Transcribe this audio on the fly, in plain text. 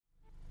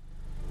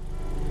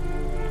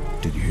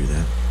Did you hear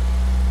that?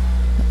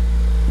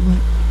 What?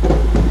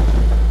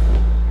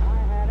 I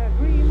had a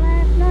dream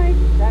last night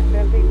that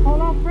filled me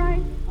full of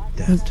fright.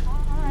 That noise.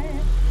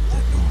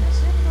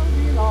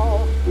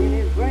 Below in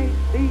his great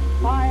big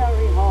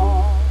fiery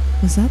hall.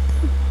 Was that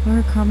the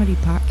horror comedy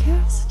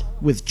podcast?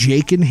 With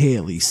Jake and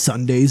Haley,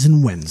 Sundays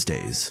and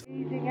Wednesdays.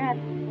 Gazing at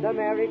the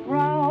merry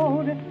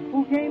crowd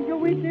who came to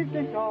witness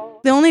the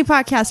show. The only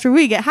podcast where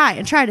we get high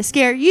and try to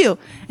scare you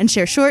and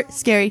share short,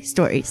 scary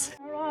stories.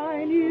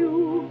 I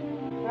knew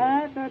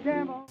that the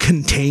devil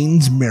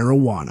Contains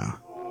marijuana.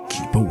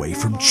 Keep away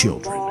from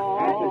children.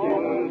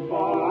 I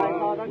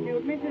saw the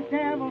cute Mrs.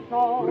 Devil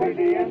so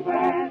pretty and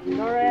fat.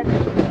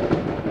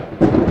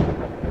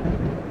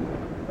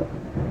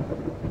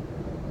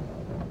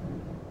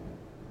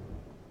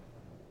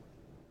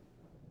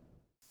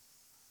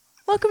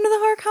 Welcome to the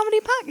horror comedy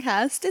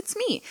podcast. It's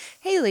me,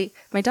 Haley.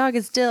 My dog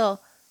is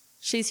Dill.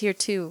 She's here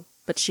too,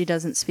 but she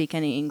doesn't speak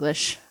any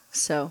English,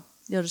 so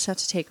you'll just have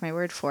to take my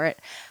word for it.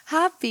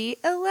 Happy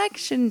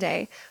Election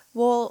Day.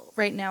 Well,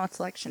 right now it's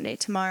Election Day.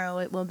 Tomorrow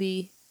it will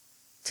be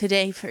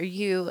today for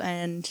you,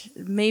 and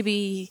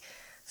maybe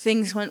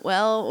things went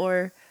well,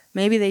 or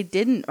maybe they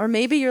didn't, or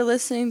maybe you're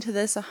listening to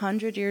this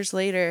 100 years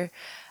later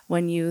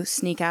when you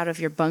sneak out of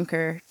your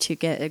bunker to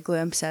get a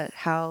glimpse at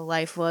how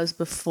life was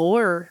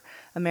before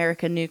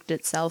America nuked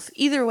itself.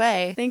 Either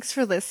way, thanks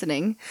for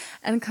listening,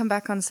 and come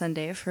back on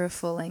Sunday for a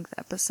full-length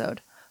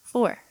episode.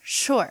 For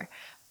sure.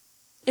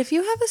 If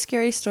you have a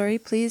scary story,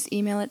 please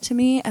email it to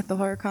me at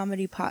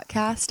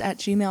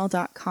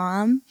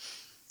thehorrorcomedypodcast@gmail.com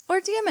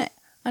or DM it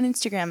on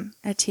Instagram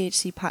at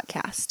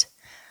THCpodcast.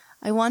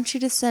 I want you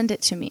to send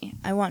it to me.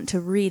 I want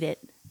to read it.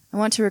 I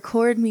want to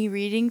record me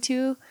reading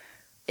to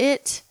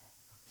it,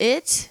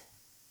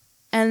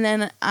 and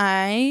then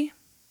I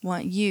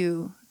want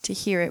you to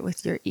hear it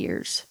with your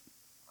ears.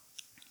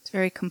 It's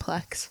very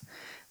complex,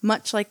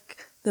 much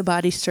like the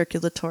body's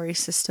circulatory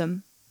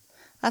system.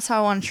 That's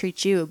how I want to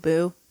treat you,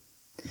 boo.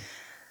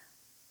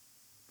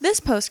 This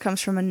post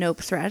comes from a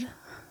Nope thread.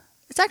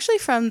 It's actually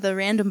from the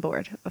random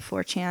board of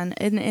 4chan,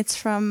 and it's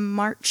from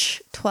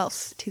March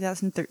 12th,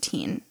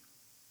 2013.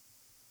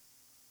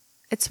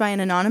 It's by an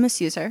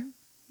anonymous user,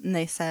 and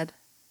they said,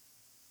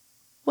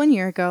 1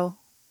 year ago,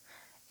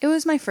 it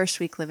was my first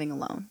week living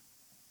alone.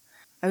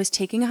 I was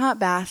taking a hot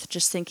bath,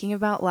 just thinking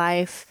about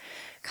life,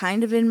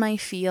 kind of in my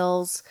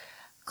feels,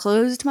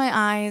 closed my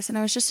eyes, and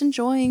I was just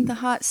enjoying the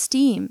hot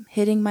steam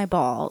hitting my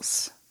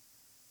balls.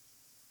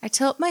 I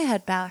tilt my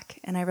head back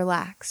and I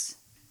relax,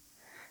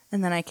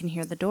 and then I can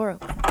hear the door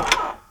open.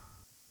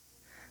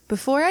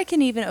 Before I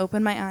can even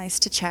open my eyes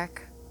to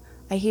check,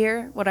 I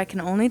hear what I can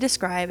only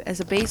describe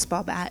as a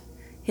baseball bat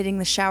hitting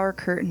the shower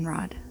curtain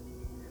rod.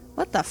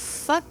 What the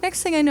fuck?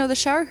 Next thing I know, the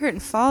shower curtain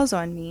falls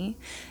on me.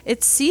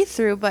 It's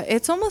see-through, but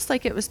it's almost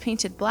like it was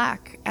painted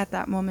black at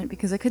that moment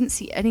because I couldn't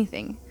see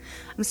anything.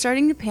 I'm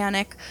starting to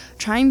panic,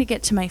 trying to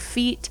get to my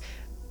feet,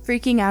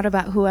 freaking out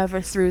about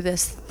whoever threw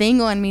this thing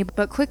on me,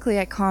 but quickly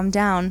I calm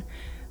down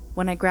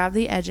when I grab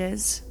the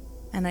edges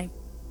and I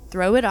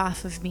throw it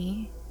off of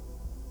me,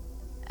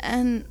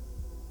 and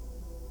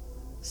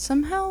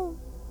somehow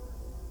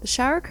the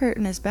shower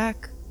curtain is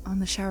back on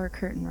the shower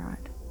curtain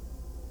rod.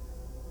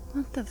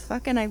 What the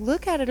fuck? And I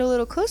look at it a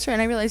little closer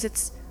and I realize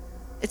it's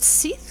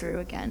see-through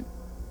again.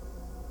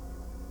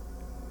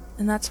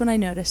 And that's when I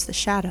notice the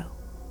shadow.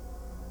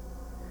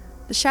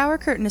 The shower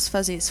curtain is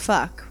fuzzy as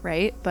fuck,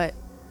 right? But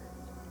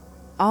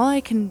all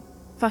I can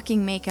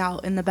fucking make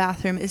out in the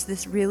bathroom is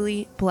this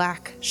really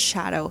black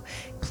shadow,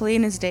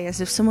 plain as day,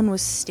 as if someone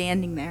was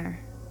standing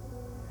there.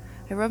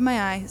 I rub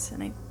my eyes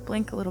and I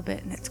blink a little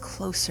bit, and it's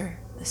closer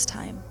this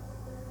time.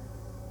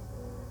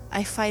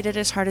 I fight it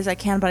as hard as I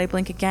can, but I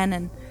blink again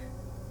and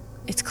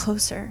it's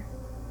closer.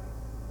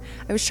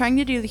 I was trying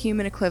to do the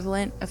human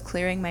equivalent of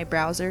clearing my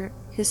browser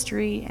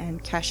history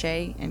and cache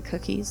and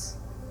cookies,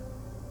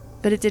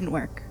 but it didn't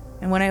work.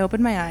 And when I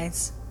opened my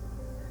eyes,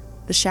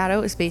 the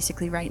shadow is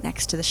basically right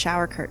next to the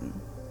shower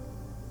curtain.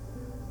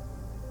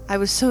 I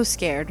was so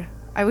scared.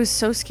 I was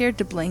so scared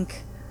to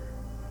blink.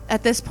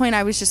 At this point,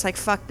 I was just like,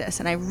 fuck this.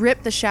 And I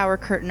ripped the shower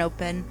curtain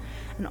open,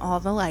 and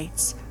all the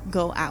lights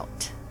go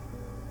out.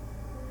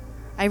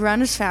 I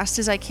run as fast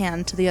as I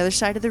can to the other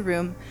side of the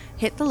room,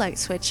 hit the light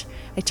switch,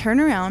 I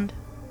turn around,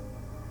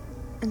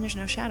 and there's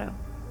no shadow.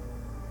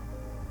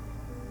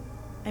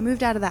 I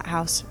moved out of that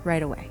house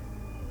right away.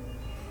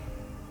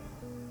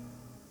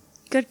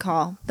 Good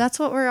call. That's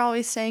what we're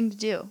always saying to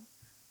do.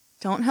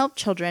 Don't help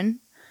children,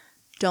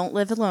 don't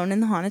live alone in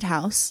the haunted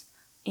house,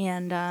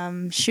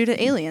 and shoot at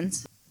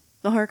aliens.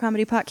 The Horror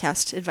Comedy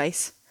Podcast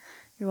advice.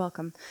 You're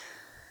welcome.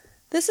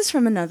 This is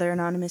from another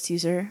anonymous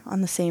user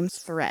on the same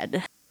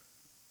thread.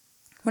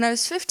 When I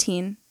was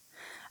 15,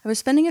 I was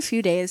spending a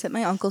few days at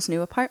my uncle's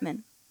new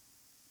apartment.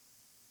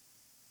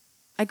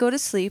 I go to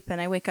sleep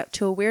and I wake up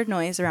to a weird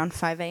noise around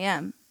 5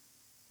 a.m.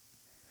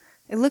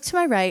 I look to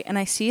my right and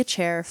I see a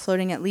chair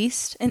floating at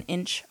least an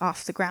inch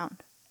off the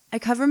ground. I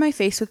cover my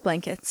face with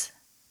blankets,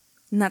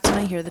 and that's when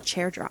I hear the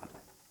chair drop.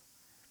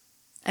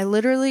 I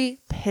literally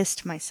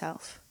pissed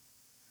myself.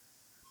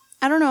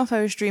 I don't know if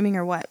I was dreaming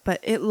or what, but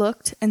it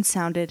looked and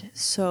sounded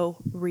so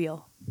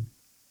real.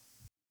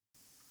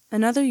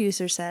 Another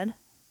user said,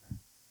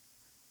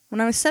 when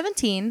I was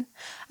 17,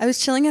 I was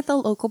chilling at the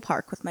local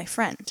park with my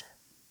friend.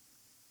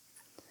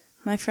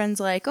 My friend's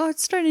like, oh,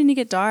 it's starting to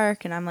get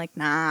dark. And I'm like,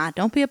 nah,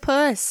 don't be a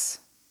puss.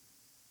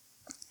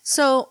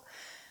 So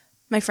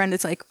my friend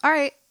is like, all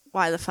right,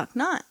 why the fuck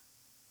not?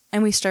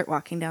 And we start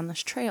walking down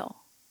this trail.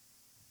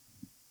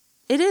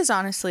 It is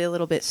honestly a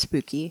little bit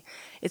spooky.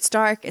 It's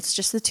dark, it's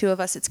just the two of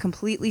us, it's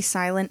completely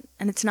silent,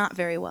 and it's not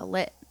very well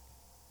lit.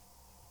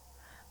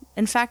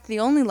 In fact, the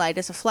only light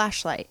is a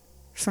flashlight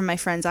from my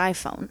friend's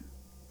iPhone,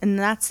 and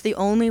that's the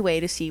only way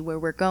to see where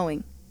we're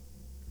going.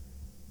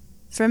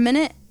 For a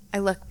minute, I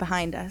look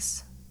behind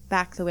us,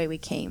 back the way we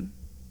came.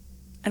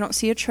 I don't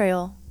see a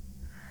trail,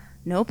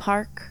 no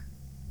park,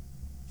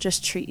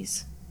 just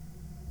trees.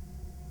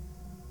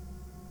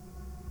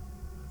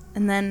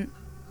 And then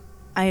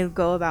I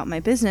go about my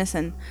business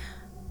and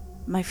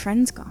my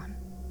friend's gone.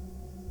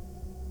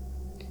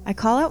 I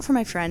call out for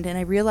my friend and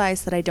I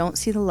realize that I don't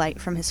see the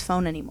light from his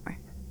phone anymore.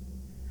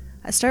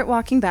 I start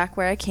walking back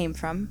where I came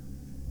from,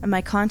 and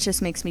my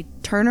conscience makes me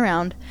turn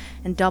around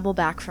and double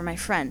back for my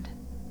friend,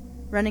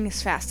 running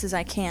as fast as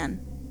I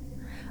can.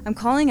 I'm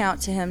calling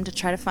out to him to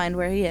try to find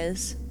where he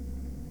is,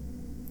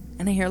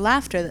 and I hear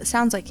laughter that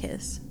sounds like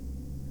his.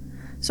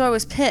 So I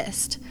was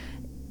pissed.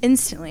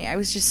 Instantly, I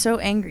was just so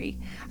angry.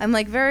 I'm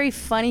like, very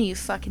funny, you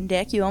fucking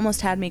dick. You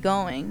almost had me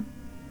going.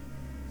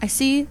 I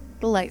see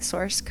the light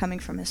source coming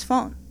from his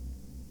phone.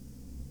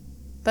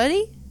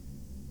 Buddy?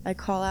 I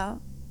call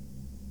out.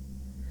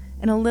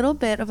 In a little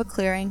bit of a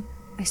clearing,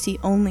 I see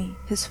only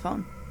his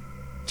phone.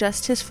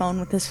 Just his phone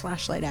with his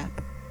flashlight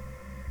app.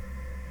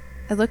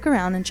 I look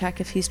around and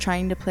check if he's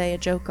trying to play a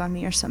joke on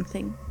me or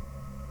something.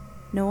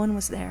 No one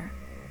was there.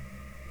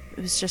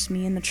 It was just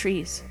me and the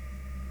trees.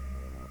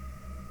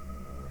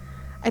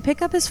 I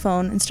pick up his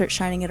phone and start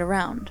shining it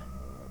around.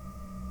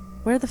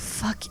 Where the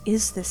fuck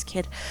is this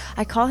kid?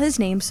 I call his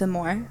name some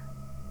more.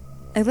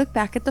 I look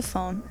back at the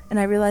phone and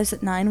I realize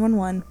that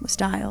 911 was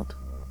dialed.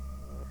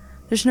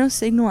 There's no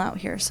signal out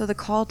here, so the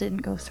call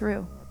didn't go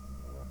through.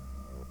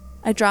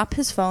 I drop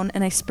his phone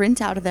and I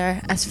sprint out of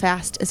there as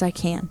fast as I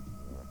can.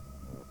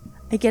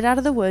 I get out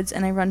of the woods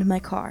and I run to my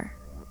car.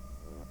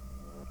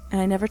 And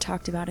I never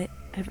talked about it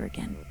ever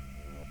again.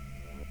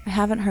 I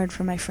haven't heard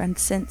from my friend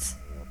since.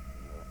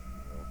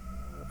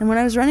 And when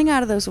I was running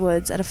out of those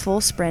woods at a full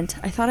sprint,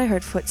 I thought I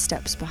heard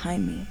footsteps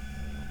behind me.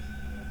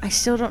 I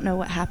still don't know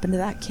what happened to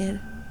that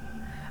kid.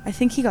 I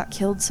think he got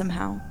killed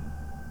somehow.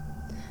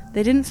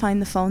 They didn't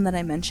find the phone that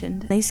I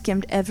mentioned. They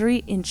skimmed every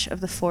inch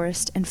of the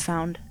forest and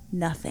found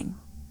nothing.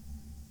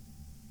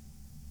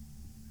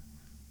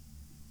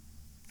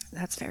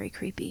 That's very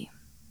creepy.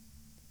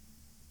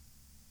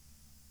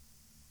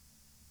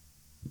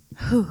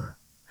 Whew.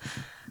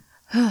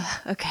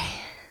 Okay.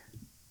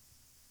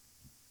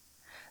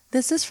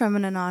 This is from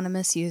an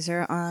anonymous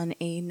user on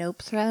a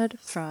Nope thread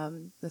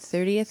from the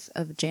 30th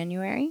of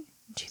January,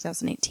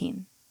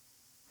 2018.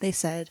 They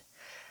said,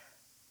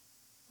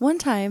 one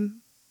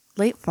time,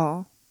 late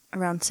fall,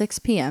 around 6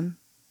 p.m.,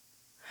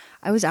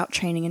 I was out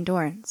training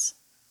endurance.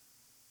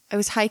 I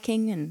was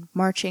hiking and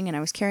marching, and I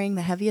was carrying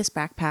the heaviest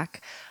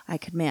backpack I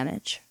could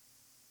manage.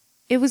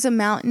 It was a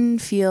mountain,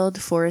 field,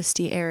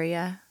 foresty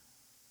area.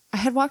 I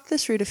had walked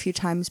this route a few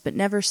times, but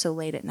never so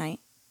late at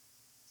night.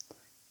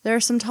 There are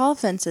some tall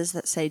fences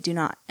that say, do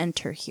not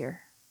enter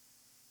here.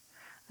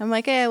 I'm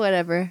like,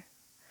 whatever.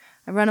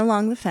 I run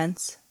along the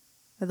fence.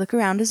 I look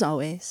around as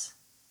always.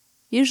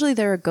 Usually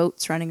there are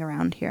goats running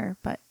around here,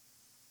 but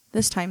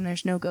this time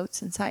there's no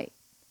goats in sight.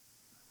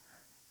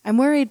 I'm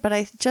worried, but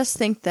I just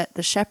think that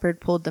the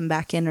shepherd pulled them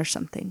back in or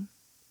something.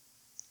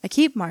 I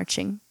keep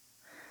marching,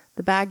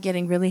 the bag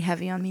getting really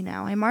heavy on me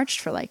now. I marched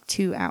for like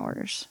 2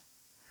 hours.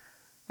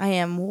 I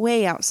am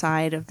way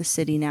outside of the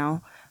city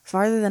now,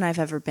 farther than I've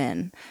ever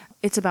been.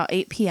 It's about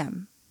 8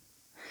 p.m.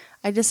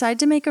 I decide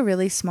to make a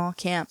really small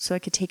camp so I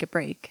could take a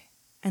break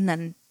and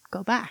then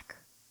go back.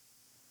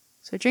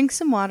 So I drink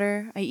some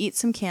water, I eat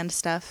some canned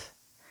stuff,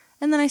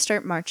 and then I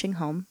start marching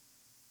home.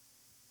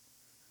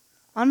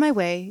 On my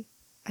way,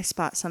 I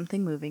spot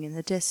something moving in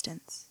the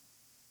distance.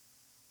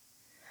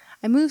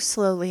 I move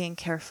slowly and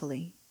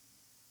carefully.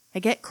 I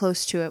get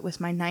close to it with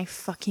my knife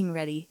fucking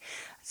ready,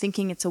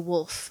 thinking it's a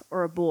wolf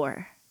or a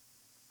boar.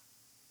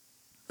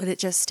 But it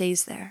just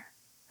stays there,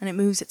 and it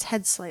moves its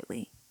head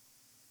slightly.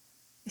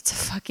 It's a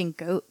fucking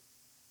goat.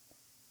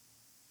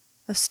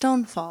 A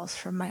stone falls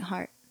from my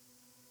heart.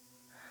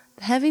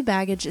 The heavy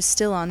baggage is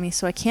still on me,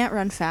 so I can't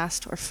run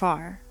fast or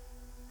far.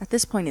 At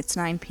this point, it's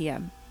 9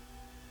 p.m.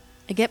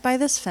 I get by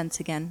this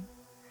fence again,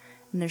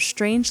 and there's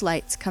strange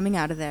lights coming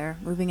out of there,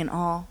 moving in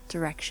all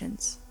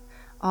directions,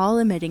 all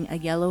emitting a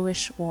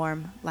yellowish,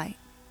 warm light.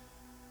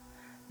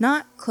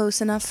 Not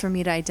close enough for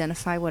me to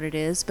identify what it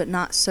is, but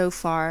not so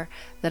far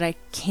that I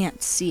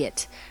can't see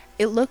it.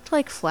 It looked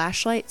like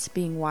flashlights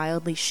being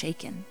wildly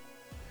shaken.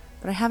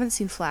 But I haven't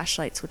seen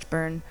flashlights which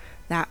burn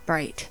that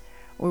bright,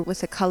 or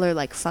with a color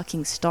like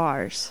fucking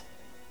stars.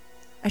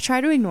 I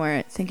try to ignore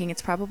it, thinking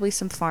it's probably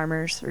some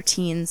farmers or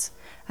teens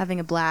having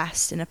a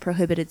blast in a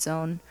prohibited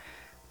zone,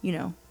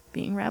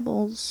 being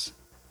rebels.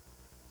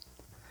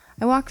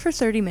 I walk for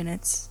 30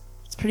 minutes.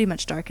 It's pretty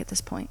much dark at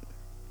this point.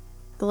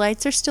 The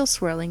lights are still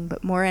swirling,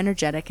 but more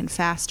energetic and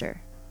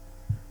faster.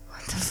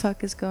 What the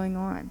fuck is going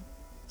on?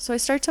 So I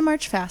start to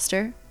march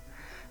faster.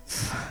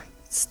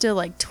 It's still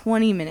like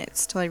 20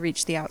 minutes till I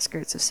reach the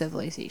outskirts of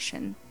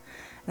civilization.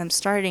 And I'm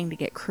starting to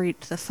get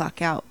creeped the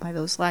fuck out by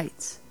those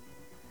lights.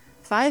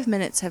 5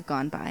 minutes have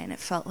gone by and it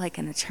felt like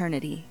an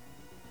eternity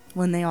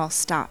when they all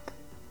stop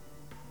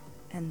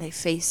and they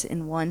face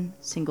in one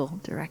single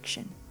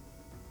direction.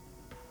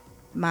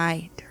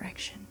 My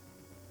direction.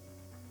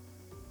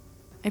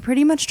 I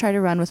pretty much try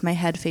to run with my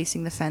head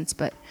facing the fence,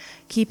 but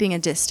keeping a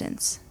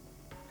distance.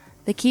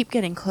 They keep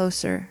getting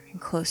closer and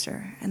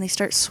closer, and they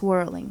start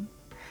swirling.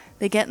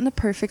 They get in the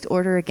perfect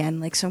order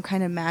again, like some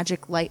kind of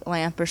magic light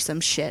lamp or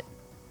some shit.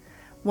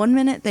 1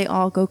 minute they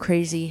all go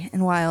crazy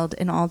and wild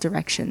in all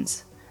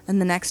directions, and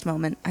the next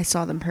moment I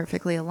saw them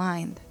perfectly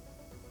aligned.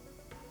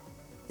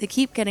 They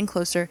keep getting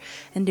closer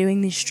and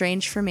doing these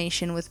strange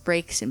formation with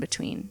breaks in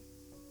between.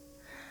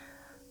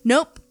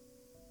 Nope.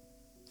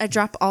 I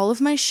drop all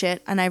of my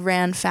shit and I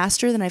ran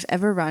faster than I've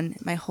ever run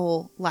my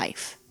whole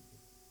life.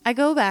 I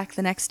go back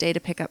the next day to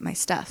pick up my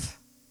stuff.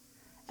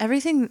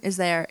 Everything is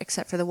there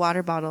except for the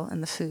water bottle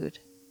and the food.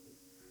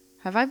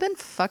 Have I been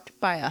fucked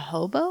by a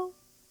hobo?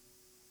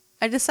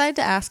 I decide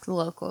to ask the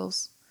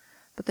locals,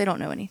 but they don't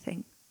know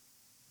anything.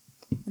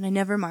 And I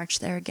never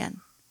marched there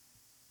again.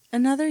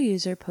 Another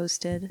user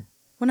posted,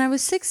 "When I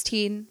was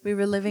 16, we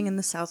were living in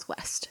the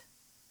Southwest.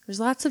 There's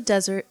lots of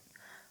desert,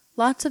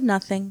 lots of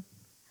nothing.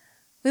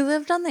 We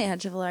lived on the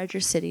edge of a larger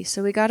city,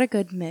 so we got a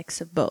good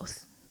mix of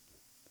both.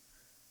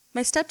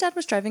 My stepdad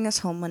was driving us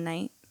home one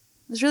night.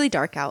 It was really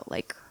dark out,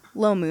 like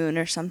low moon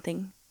or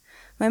something.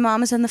 My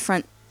mom is in the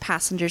front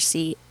passenger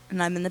seat,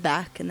 and I'm in the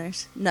back, and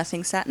there's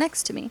nothing sat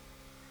next to me.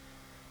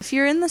 If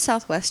you're in the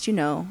Southwest, you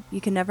know you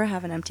can never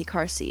have an empty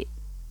car seat.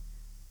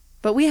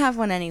 But we have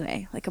one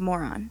anyway, like a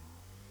moron.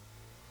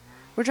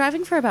 We're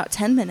driving for about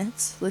 10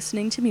 minutes,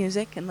 listening to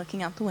music and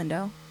looking out the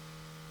window.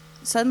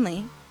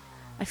 Suddenly,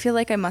 I feel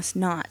like I must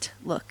not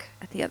look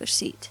at the other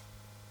seat.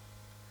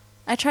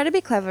 I try to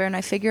be clever and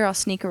I figure I'll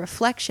sneak a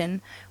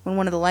reflection when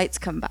one of the lights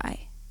come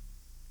by.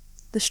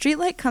 The street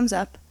light comes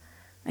up.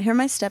 I hear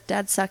my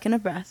stepdad suck in a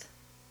breath.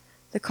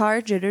 The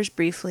car jitters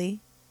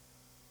briefly.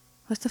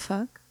 What the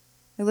fuck?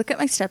 I look at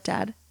my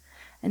stepdad,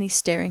 and he's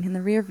staring in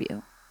the rear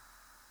view.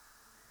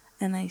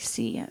 And I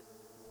see it.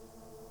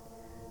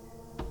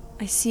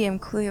 I see him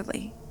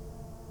clearly.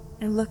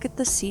 I look at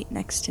the seat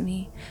next to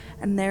me,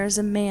 and there is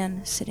a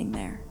man sitting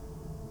there.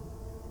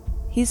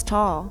 He's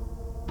tall.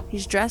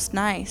 He's dressed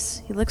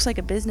nice. He looks like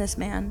a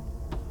businessman.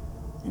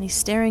 And he's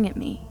staring at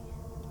me.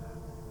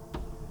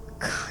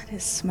 God,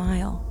 his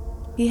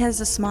smile. He has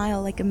a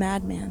smile like a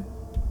madman.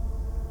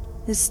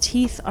 His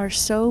teeth are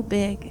so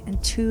big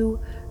and too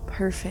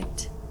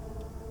perfect.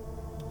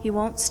 He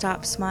won't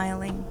stop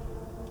smiling.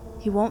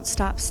 He won't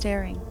stop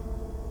staring.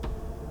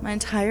 My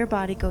entire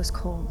body goes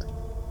cold.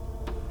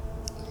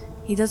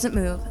 He doesn't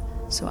move,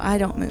 so I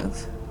don't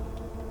move.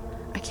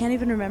 I can't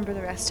even remember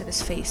the rest of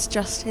his face,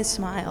 just his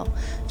smile.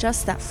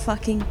 Just that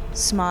fucking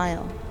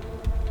smile.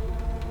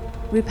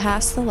 We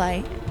pass the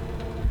light,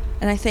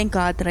 and I thank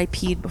God that I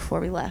peed before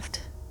we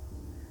left.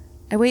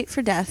 I wait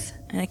for death,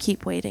 and I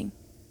keep waiting.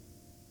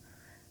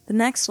 The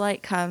next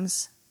light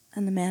comes,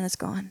 and the man is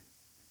gone.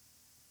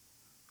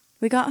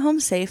 We got home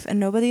safe, and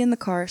nobody in the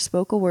car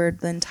spoke a word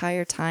the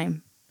entire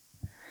time.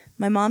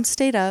 My mom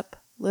stayed up,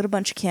 lit a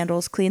bunch of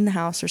candles, cleaned the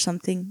house or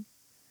something.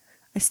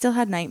 I still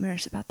had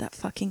nightmares about that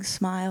fucking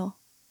smile.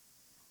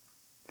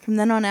 From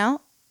then on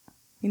out,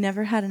 we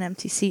never had an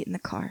empty seat in the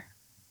car.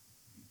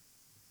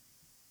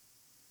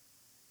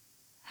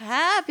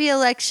 Happy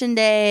Election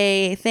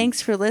Day!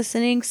 Thanks for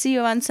listening. See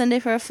you on Sunday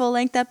for a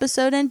full-length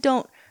episode, and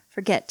don't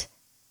forget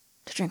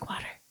to drink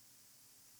water.